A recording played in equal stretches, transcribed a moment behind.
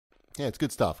Yeah, it's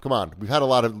good stuff. Come on. We've had a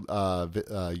lot of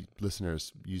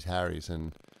listeners use Harry's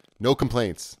and no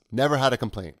complaints. Never had a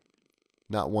complaint.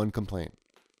 Not one complaint.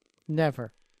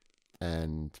 Never.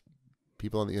 And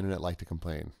people on the internet like to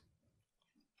complain.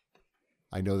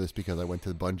 I know this because I went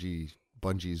to Bungie's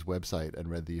website and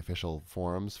read the official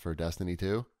forums for Destiny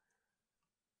 2.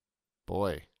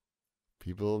 Boy,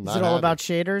 people not Is it all about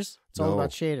shaders? It's all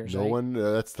about shaders, No right? one,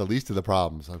 that's the least of the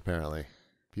problems, apparently.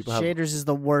 Shaders is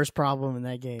the worst problem in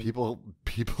that game.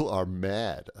 People are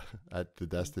mad at the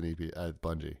Destiny at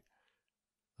Bungie.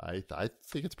 I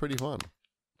think it's pretty fun.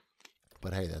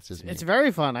 But hey, that's just me. It's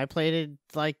very fun. I played it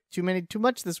like too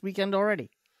much this weekend already.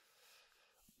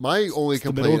 My only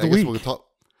complaint, I guess we can talk.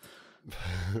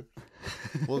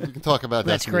 Well, we can talk about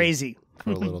That's Destiny crazy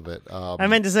for a little bit. I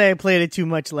meant to say I played it too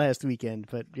much last weekend,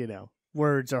 but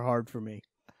words are hard for me.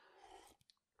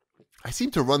 I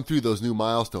seem to run through those new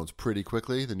milestones pretty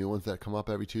quickly. The new ones that come up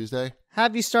every Tuesday.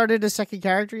 Have you started a second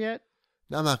character yet?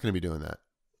 No, I'm not going to be doing that.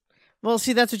 Well,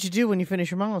 see, that's what you do when you finish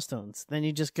your milestones. Then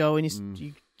you just go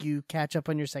and you catch up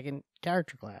on your second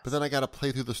character class. But then I got to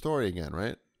play through the story again,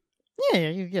 right?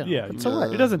 Yeah. So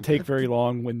it doesn't take very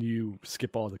long when you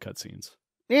skip all the cutscenes.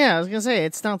 Yeah, I was gonna say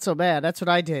it's not so bad. That's what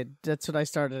I did. That's what I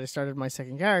started. I started my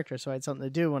second character, so I had something to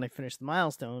do when I finished the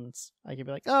milestones. I could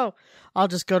be like, oh, I'll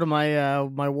just go to my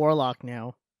my warlock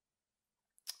now.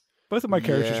 Both of my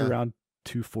characters are around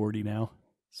 240 now,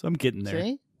 so I'm getting there.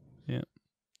 See? Yeah.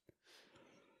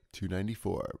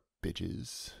 294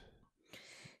 bitches.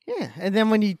 Yeah, and then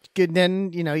when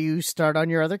you start on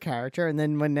your other character, and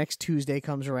then when next Tuesday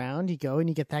comes around, you go and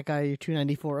you get that guy your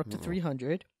 294 up to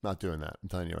 300. Not doing that. I'm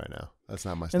telling you right now. That's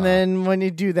not my style. And then when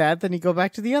you do that, then you go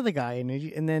back to the other guy,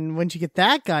 and then once you get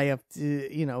that guy up to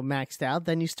maxed out,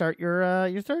 then you start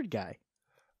your third guy.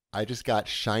 I just got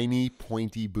shiny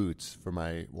pointy boots for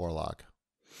my warlock,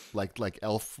 like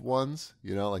elf ones.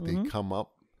 They come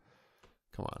up.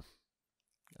 Come on.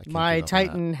 My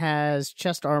Titan has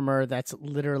chest armor that's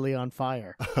literally on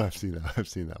fire. I've seen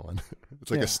that one. It's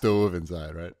like a stove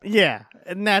inside, right? Yeah,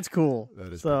 and that's cool.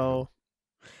 That is so.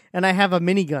 And I have a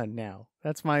minigun now.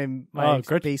 That's my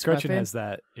base Gretchen weapon. has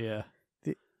that. Yeah,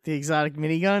 the exotic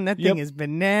minigun. That thing is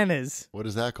bananas. What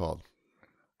is that called?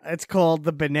 It's called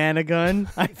the banana gun.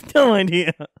 I have no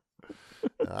idea.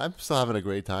 I'm still having a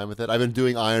great time with it. I've been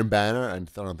doing Iron Banner, and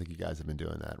I don't think you guys have been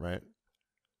doing that, right?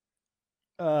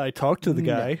 I talked to the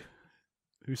guy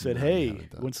who said, "Hey,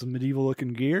 want some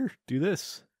medieval-looking gear? Do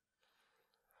this."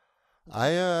 I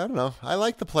don't know. I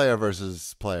like the player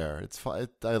versus player. It's fun.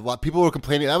 A lot people were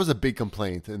complaining. That was a big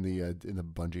complaint in the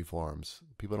Bungie forums.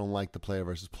 People don't like the player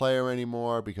versus player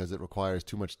anymore because it requires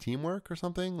too much teamwork or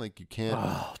something. Like you can't.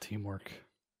 Oh, teamwork.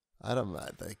 I don't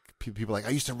like people like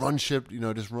I used to run ship.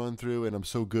 Just run through, and I'm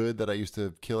so good that I used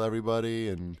to kill everybody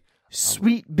and.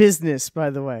 Sweet business,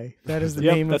 by the way. That is the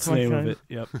name of that's the name kind. of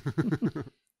it.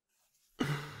 Yep.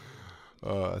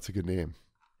 That's a good name.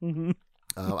 Mm-hmm.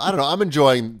 I don't know. I'm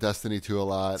enjoying Destiny 2 a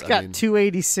lot. It's got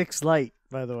 286 light,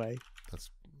 by the way.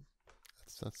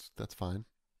 That's fine.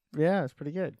 Yeah, it's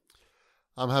pretty good.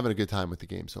 I'm having a good time with the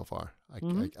game so far. I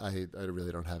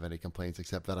really don't have any complaints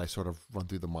except that I sort of run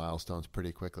through the milestones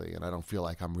pretty quickly, and I don't feel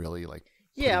like I'm really like.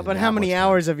 Yeah, but how many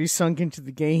hours have you sunk into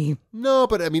the game? No,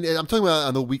 but I mean, I'm talking about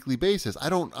on a weekly basis.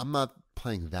 I'm not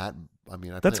playing that. I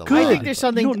mean, that's good. I think there's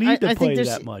something. You don't need to play think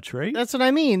that much, right? That's what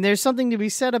I mean. There's something to be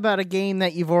said about a game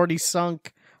that you've already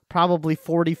sunk probably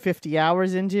 40, 50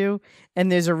 hours into, and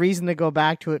there's a reason to go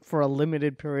back to it for a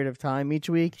limited period of time each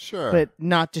week. Sure. But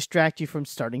not distract you from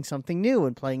starting something new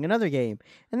and playing another game.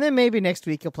 And then maybe next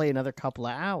week you'll play another couple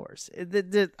of hours.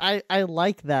 I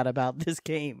like that about this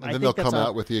game. And then they'll come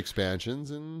out with the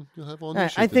expansions and you'll have all new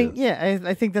shit I think, to do.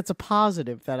 I think that's a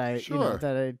positive that Sure.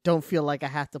 that I don't feel like I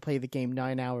have to play the game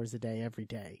 9 hours a day every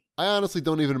day. I honestly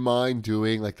don't even mind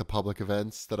doing like the public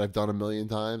events that I've done a million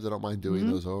times. I don't mind doing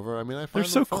those over. I mean, I find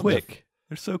they're so fun. quick.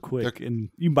 They're so quick, and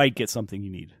you might get something you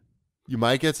need. You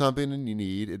might get something and you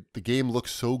need. The game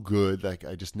looks so good, like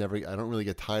I don't really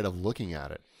get tired of looking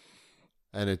at it,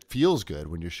 and it feels good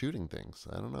when you're shooting things.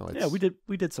 I don't know. Yeah,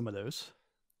 we did some of those.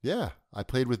 Yeah, I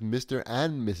played with Mr.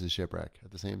 and Mrs. Shipwreck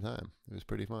at the same time. It was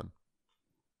pretty fun.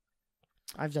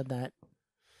 I've done that.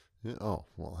 Yeah, oh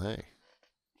well, hey,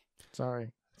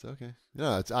 Sorry. it's okay.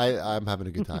 No, I'm having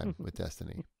a good time with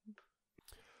Destiny.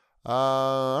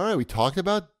 All right, we talked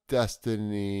about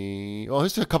Destiny. Well,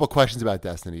 there's a couple questions about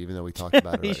Destiny, even though we talked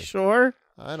about it Are you already. sure?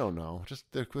 I don't know. Just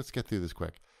let's get through this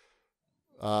quick.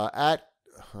 I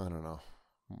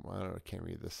can't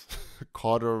read this.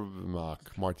 Carter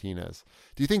Martinez.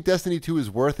 Do you think Destiny 2 is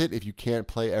worth it if you can't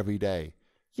play every day?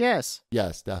 Yes.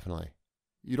 Yes, definitely.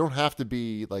 You don't have to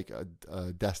be like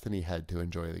a Destiny head to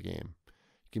enjoy the game.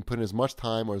 You can put in as much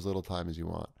time or as little time as you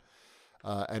want.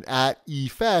 And at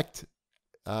Effect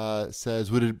says,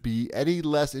 would it be any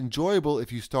less enjoyable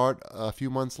if you start a few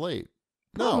months late?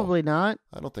 No. Probably not.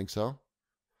 I don't think so.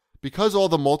 Because all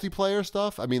the multiplayer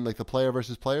stuff, I mean, like the player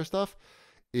versus player stuff,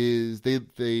 is they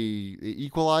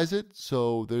equalize it,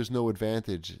 so there's no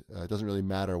advantage. It doesn't really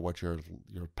matter what your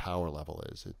power level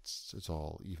is. It's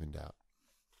all evened out.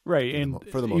 Right,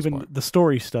 for the most even part. The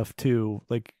story stuff too.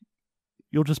 Like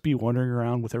you'll just be wandering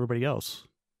around with everybody else.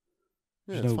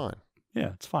 Yeah, it's fine. Yeah,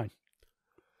 it's fine.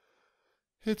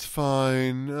 It's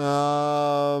fine.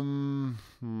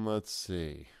 Let's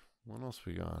see. What else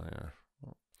we got here?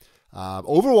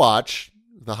 Overwatch,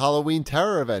 the Halloween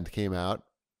Terror event came out.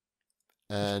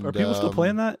 And are people still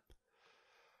playing that?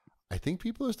 I think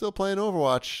people are still playing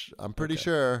Overwatch. I'm pretty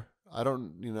sure. I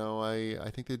don't, I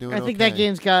think they're doing. I think that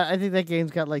game's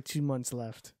got like 2 months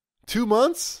left. 2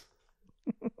 months?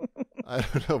 I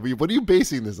don't know. What are you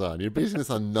basing this on? You're basing this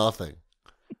on nothing.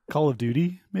 Call of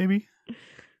Duty, maybe.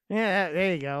 Yeah,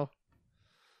 there you go.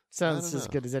 Sounds as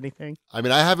good as anything. I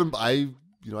mean,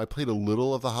 I played a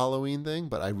little of the Halloween thing,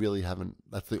 but I really haven't.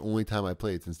 That's the only time I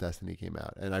played since Destiny came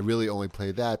out. And I really only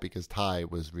played that because Ty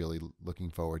was really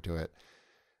looking forward to it.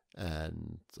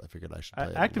 And I figured I should play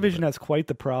it. Activision has quite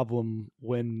the problem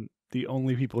when the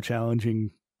only people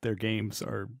challenging their games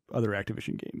are other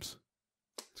Activision games.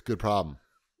 It's a good problem.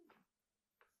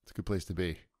 It's a good place to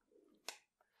be.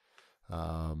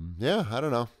 Yeah, I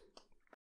don't know.